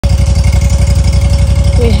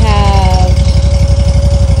We have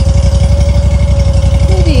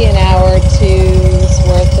maybe an hour or two's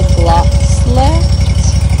worth of blocks left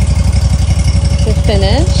to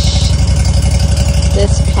finish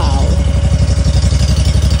this pile.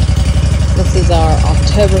 This is our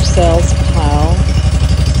October sales pile.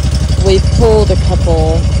 We pulled a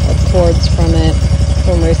couple of cords from it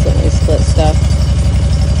from recently split stuff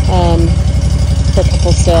for a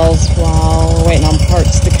couple sales while we're waiting on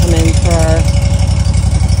parts to come in for our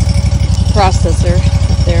processor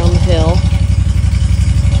up there on the hill.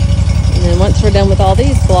 And then once we're done with all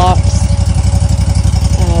these blocks,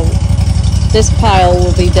 this pile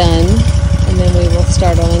will be done, and then we will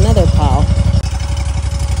start on another pile.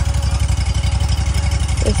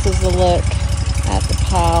 This is a look at the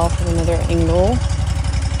pile from another angle.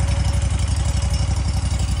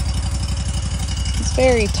 It's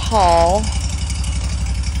very tall.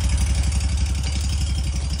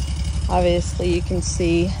 Obviously you can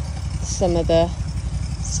see some of the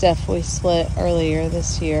stuff we split earlier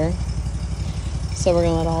this year. So we're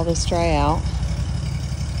gonna let all this dry out.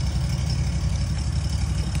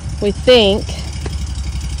 We think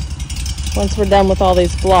once we're done with all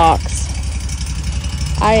these blocks,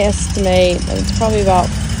 I estimate that it's probably about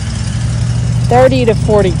 30 to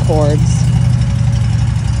 40 cords.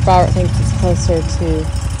 Robert thinks it's closer to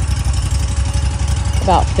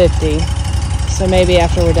about 50. So maybe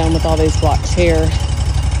after we're done with all these blocks here,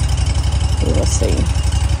 we will see.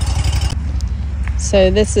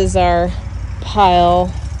 So this is our pile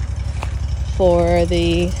for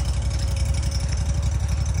the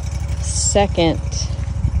second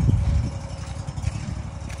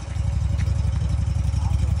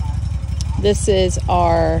This is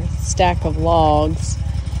our stack of logs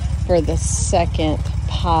for the second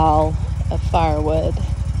pile of firewood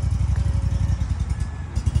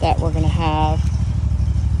that we're going to have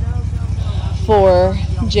for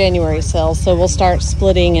January sales. So we'll start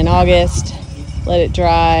splitting in August, let it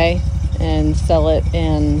dry, and sell it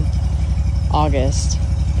in August.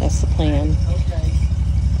 That's the plan.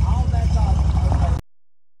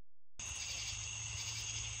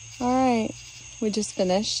 All right, we just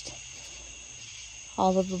finished.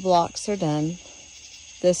 All of the blocks are done.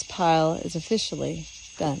 This pile is officially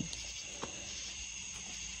done.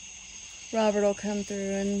 Robert will come through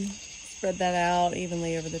and spread that out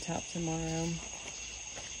evenly over the top tomorrow.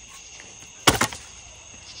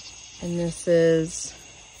 And this is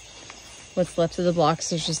what's left of the blocks.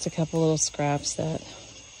 There's just a couple little scraps that...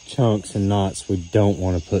 chunks and knots we don't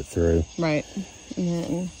want to put through. Right. And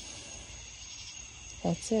then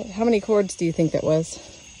that's it. How many cords do you think that was?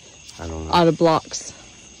 I don't know. Out of blocks.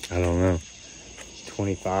 I don't know.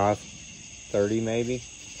 25, 30 maybe.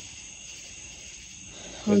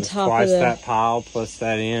 On top twice of the, that pile plus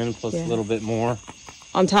that in plus a little bit more.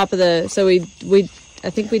 On top of the, so I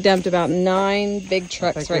think we dumped about 9 big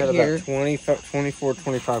trucks right here. About 24,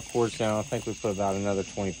 25 cords down. I think we put about another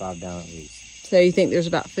 25 down at least. So you think there's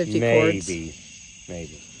about 50 cords?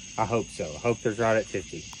 Maybe. I hope so. I hope there's right at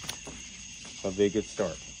 50. That'll be a good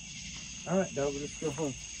start. All right, Doug, let's go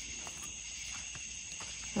home.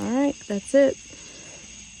 All right, that's it.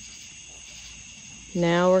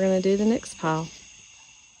 Now we're going to do the next pile.